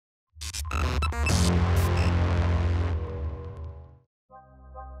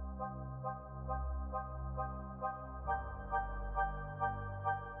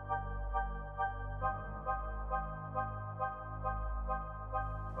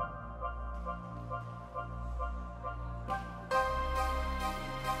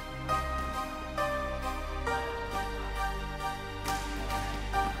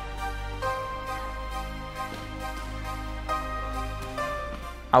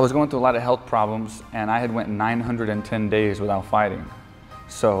I was going through a lot of health problems, and I had went 910 days without fighting.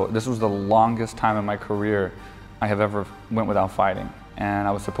 So this was the longest time in my career I have ever went without fighting. And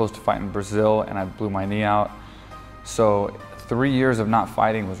I was supposed to fight in Brazil, and I blew my knee out. So 3 years of not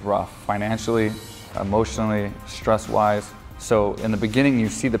fighting was rough, financially, emotionally, stress-wise. So in the beginning, you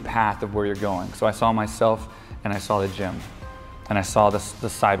see the path of where you're going. So I saw myself, and I saw the gym, and I saw the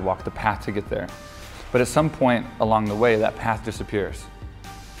sidewalk, the path to get there. But at some point along the way, that path disappears,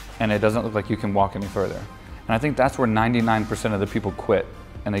 and it doesn't look like you can walk any further. And I think that's where 99% of the people quit,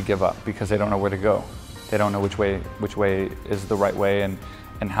 and they give up because they don't know where to go. They don't know which way is the right way and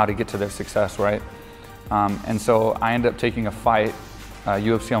how to get to their success, right? And so I ended up taking a fight,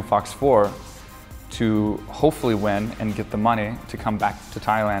 UFC on Fox 4, to hopefully win and get the money to come back to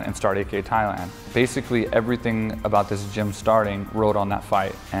Thailand and start AKA Thailand. Basically everything about this gym starting rode on that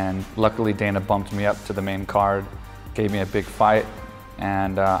fight, and luckily Dana bumped me up to the main card, gave me a big fight,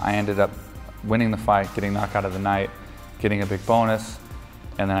 and I ended up winning the fight, getting knocked out of the night, getting a big bonus,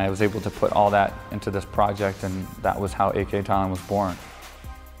 and then I was able to put all that into this project, and that was how AKA Thailand was born.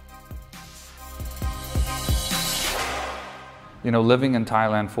 You know, living in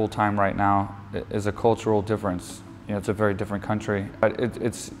Thailand full-time right now is a cultural difference. You know, it's a very different country, but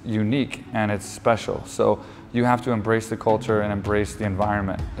it's unique and it's special. So you have to embrace the culture and embrace the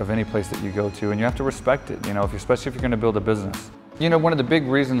environment of any place that you go to, and you have to respect it, you know, especially if you're going to build a business. You know, one of the big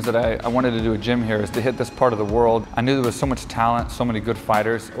reasons that I wanted to do a gym here is to hit this part of the world. I knew there was so much talent, so many good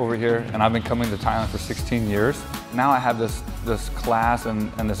fighters over here, and I've been coming to Thailand for 16 years. Now I have this class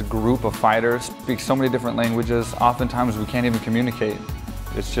and this group of fighters, speak so many different languages. Oftentimes we can't even communicate.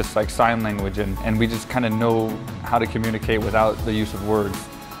 It's just like sign language, and we just kind of know how to communicate without the use of words.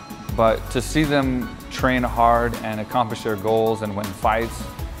 But to see them train hard and accomplish their goals and win fights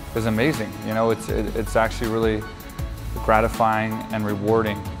is amazing. You know, it's actually really gratifying and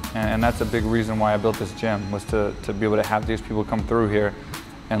rewarding, and that's a big reason why I built this gym, was to be able to have these people come through here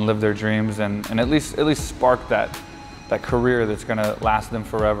and live their dreams and at least spark that career that's going to last them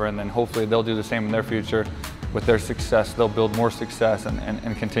forever, and then hopefully they'll do the same in their future. With their success, they'll build more success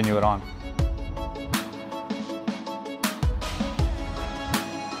and continue it on.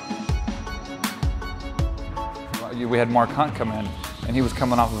 We had Mark Hunt come in, and he was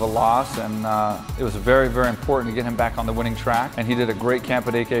coming off of a loss, and it was very, very important to get him back on the winning track. And he did a great camp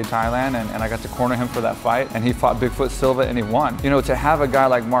at AKA Thailand, and I got to corner him for that fight, and he fought Bigfoot Silva and he won. You know, to have a guy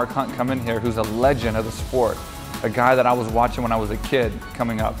like Mark Hunt come in here who's a legend of the sport, a guy that I was watching when I was a kid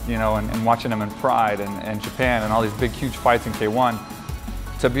coming up, you know, and watching him in Pride and Japan and all these big, huge fights in K1,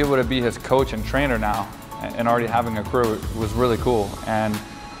 to be able to be his coach and trainer now and already having a crew was really cool. And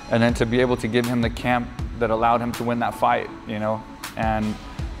then to be able to give him the camp that allowed him to win that fight, you know, and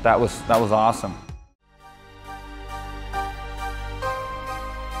that was awesome.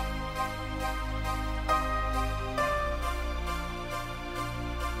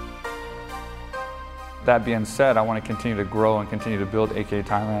 That being said, I want to continue to grow and continue to build AKA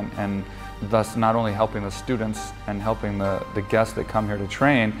Thailand, and thus not only helping the students and helping the guests that come here to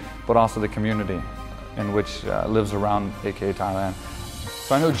train, but also the community in which lives around AKA Thailand.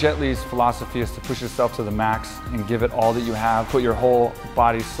 So I know Jet Li's philosophy is to push yourself to the max and give it all that you have, put your whole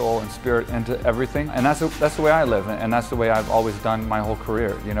body, soul, and spirit into everything. And that's the way I live, and that's the way I've always done my whole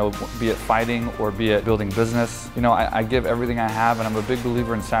career. You know, be it fighting or be it building business. You know, I give everything I have, and I'm a big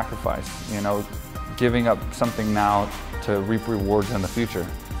believer in sacrifice. You know, giving up something now to reap rewards in the future.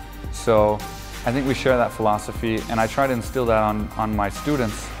 So I think we share that philosophy, and I try to instill that on my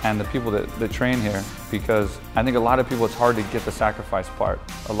students and the people that train here, because I think a lot of people, it's hard to get the sacrifice part.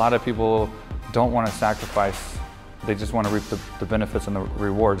 A lot of people don't want to sacrifice, they just want to reap the benefits and the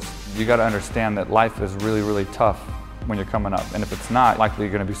rewards. You got to understand that life is really, really tough when you're coming up, and if it's not, likely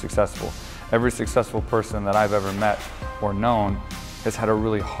you're going to be successful. Every successful person that I've ever met or known has had a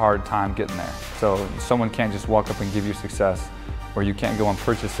really hard time getting there. So someone can't just walk up and give you success, or you can't go and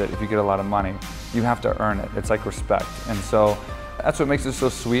purchase it if you get a lot of money. You have to earn it. It's like respect. And so that's what makes it so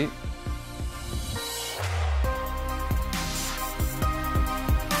sweet.